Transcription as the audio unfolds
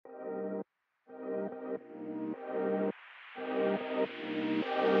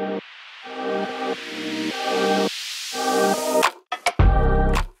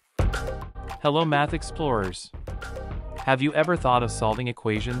Hello math explorers. Have you ever thought of solving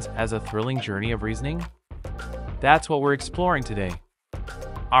equations as a thrilling journey of reasoning? That's what we're exploring today.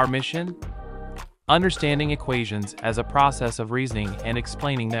 Our mission? Understanding equations as a process of reasoning and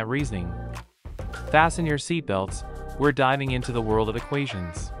explaining that reasoning. Fasten your seatbelts, we're diving into the world of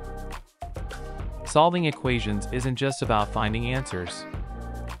equations. Solving equations isn't just about finding answers.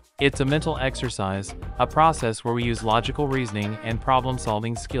 It's a mental exercise, a process where we use logical reasoning and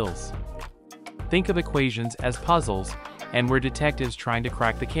problem-solving skills. Think of equations as puzzles, and we're detectives trying to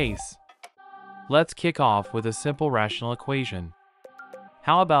crack the case. Let's kick off with a simple rational equation.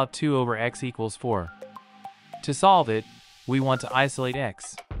 How about 2 over x equals 4? To solve it, we want to isolate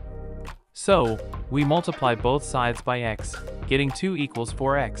x. So, we multiply both sides by x, getting 2 equals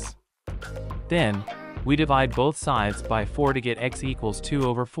 4x. Then, we divide both sides by 4 to get x equals 2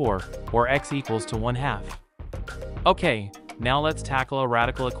 over 4, or x equals to 1/2. Okay, now let's tackle a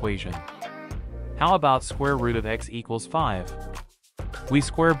radical equation. How about square root of x equals 5? We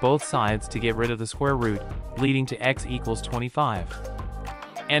square both sides to get rid of the square root, leading to x equals 25.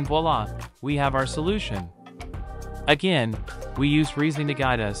 And voila, we have our solution. Again, we use reasoning to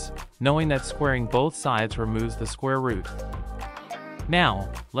guide us, knowing that squaring both sides removes the square root. Now,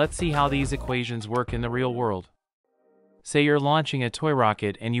 let's see how these equations work in the real world. Say you're launching a toy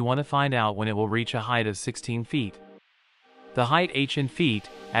rocket and you want to find out when it will reach a height of 16 feet. The height h in feet,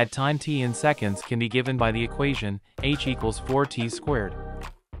 at time t in seconds, can be given by the equation h equals 4t squared.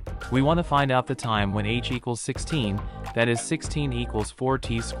 We want to find out the time when h equals 16, that is 16 equals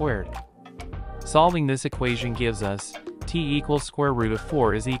 4t squared. Solving this equation gives us t equals square root of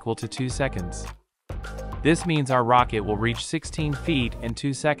 4 is equal to 2 seconds. This means our rocket will reach 16 feet in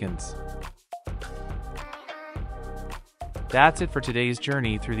 2 seconds. That's it for today's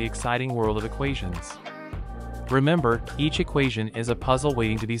journey through the exciting world of equations. Remember, each equation is a puzzle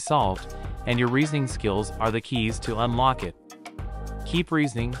waiting to be solved, and your reasoning skills are the keys to unlock it. Keep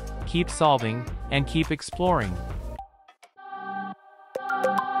reasoning, keep solving, and keep exploring.